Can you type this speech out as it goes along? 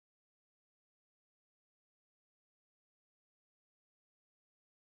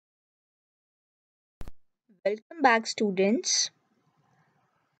Welcome back, students.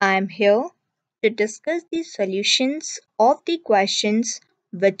 I am here to discuss the solutions of the questions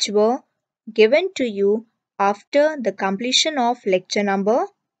which were given to you after the completion of lecture number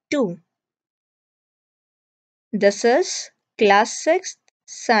 2. This is Class 6th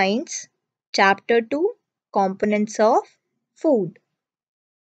Science, Chapter 2, Components of Food.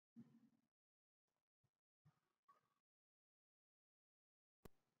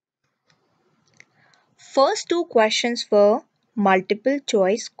 First two questions were multiple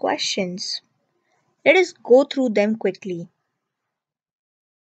choice questions. Let us go through them quickly.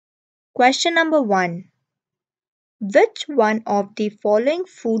 Question number 1. Which one of the following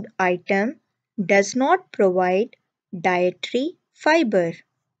food item does not provide dietary fiber?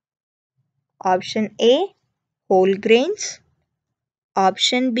 Option A, whole grains.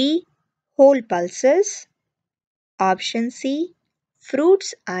 Option B, whole pulses. Option C,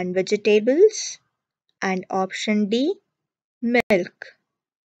 fruits and vegetables. And option D, milk.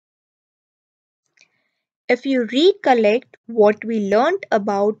 If you recollect what we learnt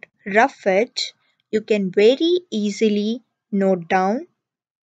about roughage, you can very easily note down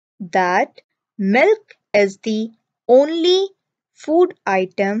that milk is the only food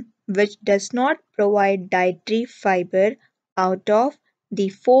item which does not provide dietary fiber out of the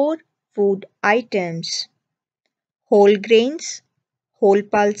four food items. Whole grains, whole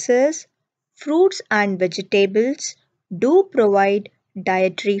pulses, fruits and vegetables do provide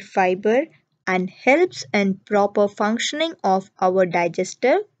dietary fiber and helps in proper functioning of our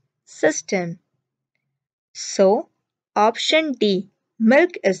digestive system. So, option D,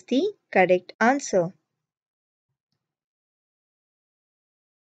 milk is the correct answer.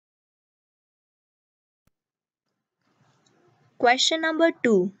 Question number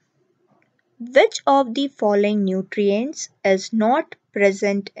 2. Which of the following nutrients is not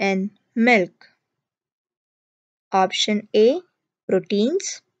present in milk? Option A,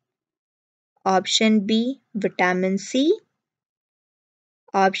 proteins. Option B, vitamin C.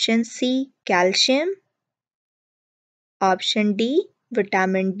 Option C, calcium. Option D,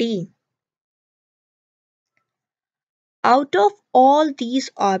 vitamin D. Out of all these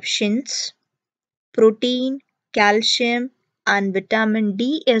options, protein, calcium, and vitamin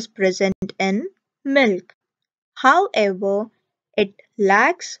D is present in milk. However, it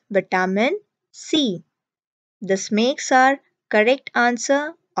lacks vitamin C. This makes our correct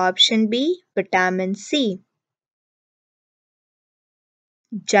answer option B, vitamin C.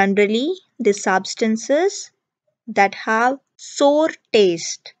 Generally, the substances that have sour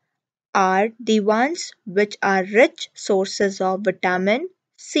taste are the ones which are rich sources of vitamin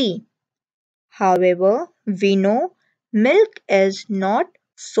C. However, we know milk is not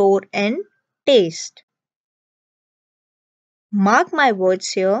sour in taste. Mark my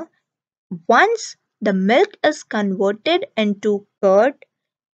words here, once the milk is converted into curd,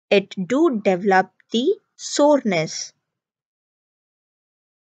 it do develop the sourness.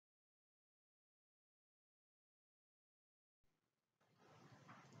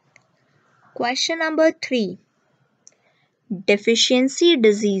 Question number 3. Deficiency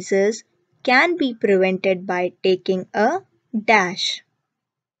diseases can be prevented by taking a dash.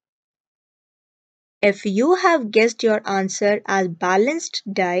 If you have guessed your answer as balanced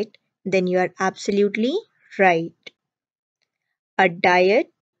diet, then you are absolutely right. A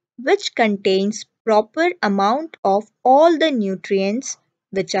diet which contains proper amount of all the nutrients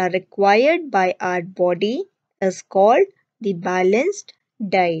which are required by our body is called the balanced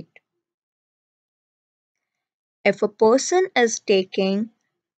diet. If a person is taking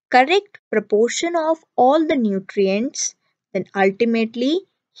correct proportion of all the nutrients, then ultimately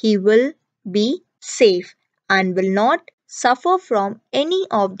he will be safe and will not suffer from any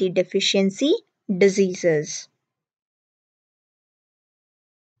of the deficiency diseases.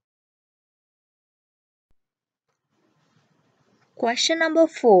 Question number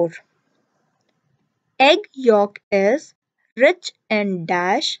 4. Egg yolk is rich in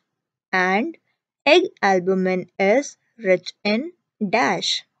dash and egg albumin is rich in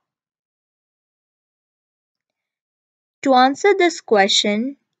dash. To answer this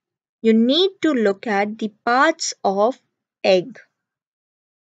question, you need to look at the parts of egg.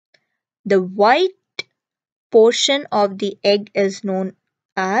 The white portion of the egg is known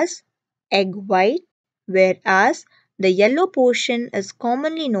as egg white, whereas the yellow portion is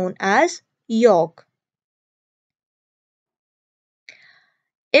commonly known as yolk.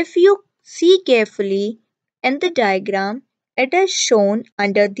 If you see carefully in the diagram, it is shown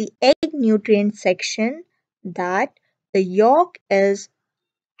under the egg nutrient section that the yolk is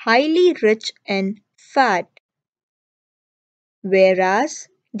highly rich in fat, whereas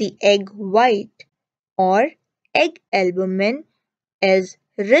the egg white or egg albumin is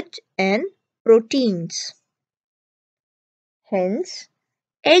rich in proteins. Hence,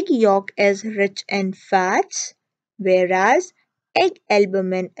 egg yolk is rich in fats, whereas egg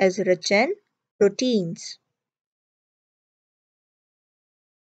albumin is rich in proteins.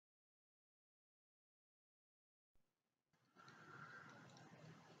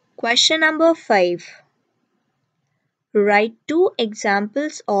 Question number 5. Write 2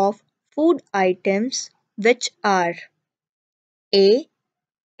 examples of food items which are A.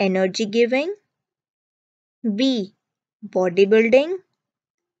 Energy giving, B. Bodybuilding,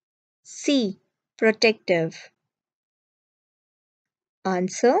 C. Protective.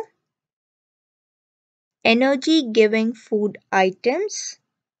 Answer. Energy giving food items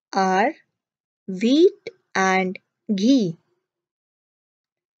are wheat and ghee,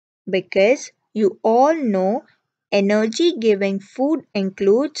 because you all know energy giving food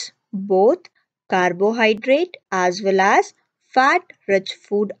includes both carbohydrate as well as fat rich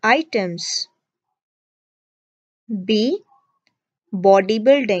food items. B.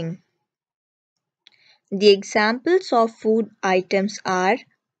 Bodybuilding. The examples of food items are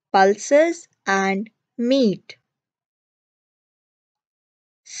pulses and meat.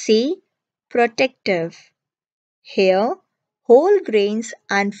 C. Protective. Here, whole grains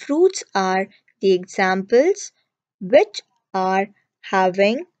and fruits are the examples which are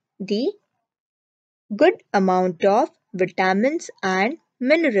having the good amount of vitamins and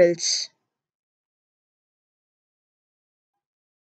minerals.